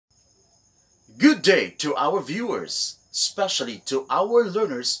Good day to our viewers, especially to our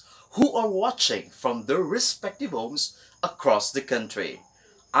learners who are watching from their respective homes across the country.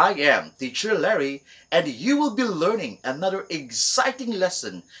 I am Teacher Larry, and you will be learning another exciting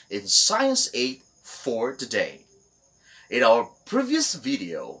lesson in Science 8 for today. In our previous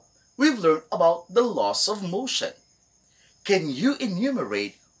video, we've learned about the laws of motion. Can you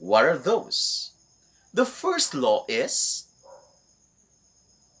enumerate what are those? The first law is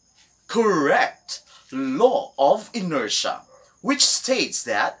correct, law of inertia, which states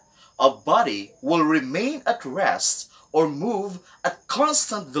that a body will remain at rest or move at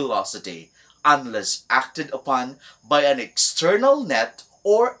constant velocity unless acted upon by an external net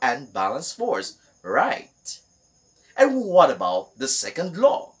or unbalanced force, right? And what about the second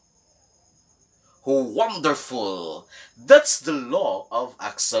law? Wonderful! That's the law of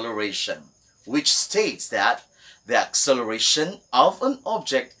acceleration, which states that the acceleration of an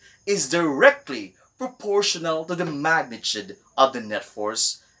object is directly proportional to the magnitude of the net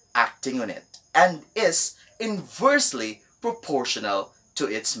force acting on it and is inversely proportional to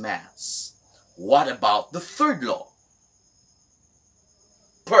its mass. What about the third law?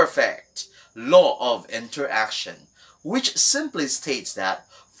 Perfect! Law of interaction, which simply states that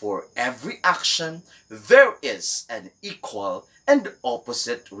for every action, there is an equal and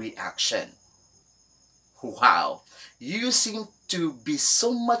opposite reaction. Wow, you seem to be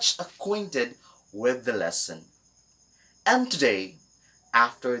so much acquainted with the lesson. And today,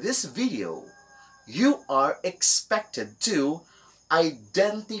 after this video, you are expected to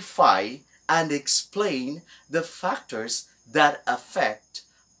identify and explain the factors that affect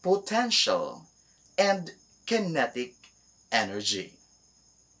potential and kinetic energy.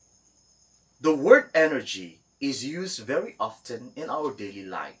 The word energy is used very often in our daily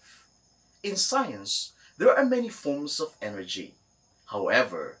life. In science, there are many forms of energy.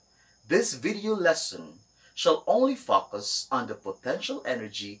 However, this video lesson shall only focus on the potential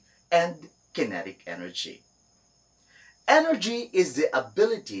energy and kinetic energy. Energy is the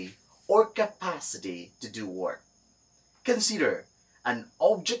ability or capacity to do work. Consider an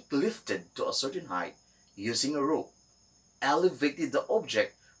object lifted to a certain height using a rope, elevated the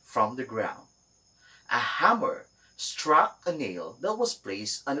object from the ground. A hammer struck a nail that was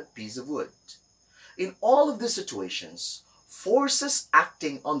placed on a piece of wood. In all of these situations, forces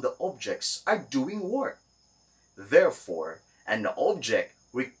acting on the objects are doing work. Therefore, an object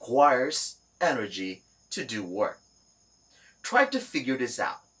requires energy to do work. Try to figure this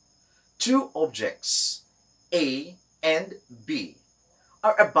out. Two objects, A and B,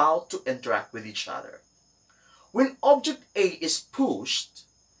 are about to interact with each other. When object A is pushed,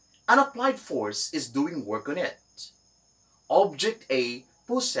 an applied force is doing work on it. Object A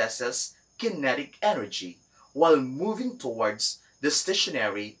possesses kinetic energy while moving towards the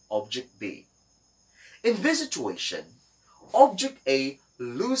stationary object B. In this situation, object A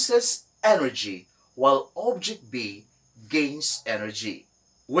loses energy while object B gains energy.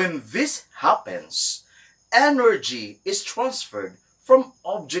 When this happens, energy is transferred from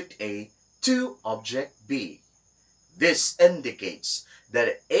object A to object B. This indicates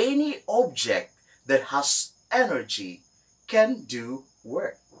that any object that has energy can do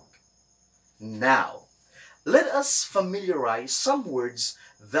work. Now, let us familiarize some words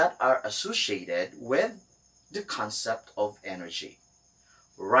that are associated with the concept of energy.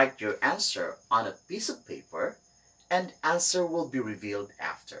 Write your answer on a piece of paper and answer will be revealed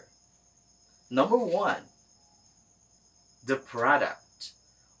after. Number 1, the product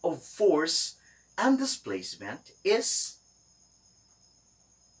of force and displacement is.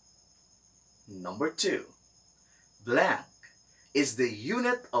 Number 2, blank is the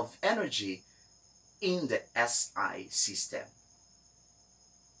unit of energy in the SI system.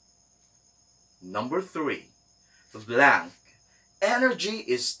 Number 3, blank energy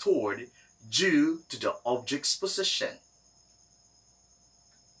is stored due to the object's position.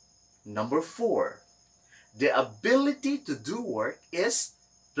 Number 4, the ability to do work is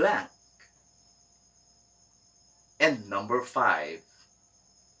blank. And number 5,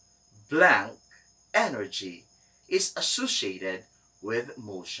 blank energy is associated with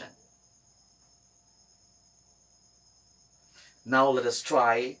motion. Now let us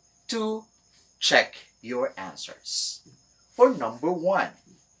try to check your answers. For number 1,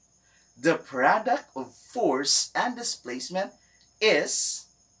 the product of force and displacement is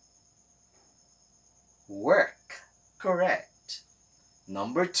work. Correct.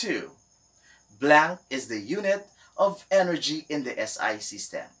 Number 2, blank is the unit of energy in the SI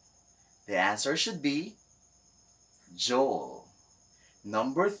system. The answer should be joule.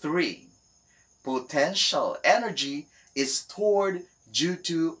 Number 3, potential energy is stored due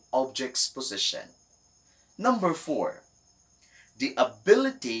to object's position. Number 4, the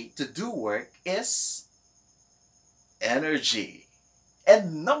ability to do work is energy.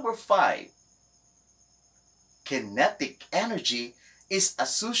 And number 5, kinetic energy is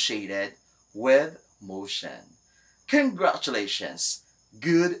associated with motion. Congratulations!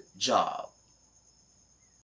 Good job!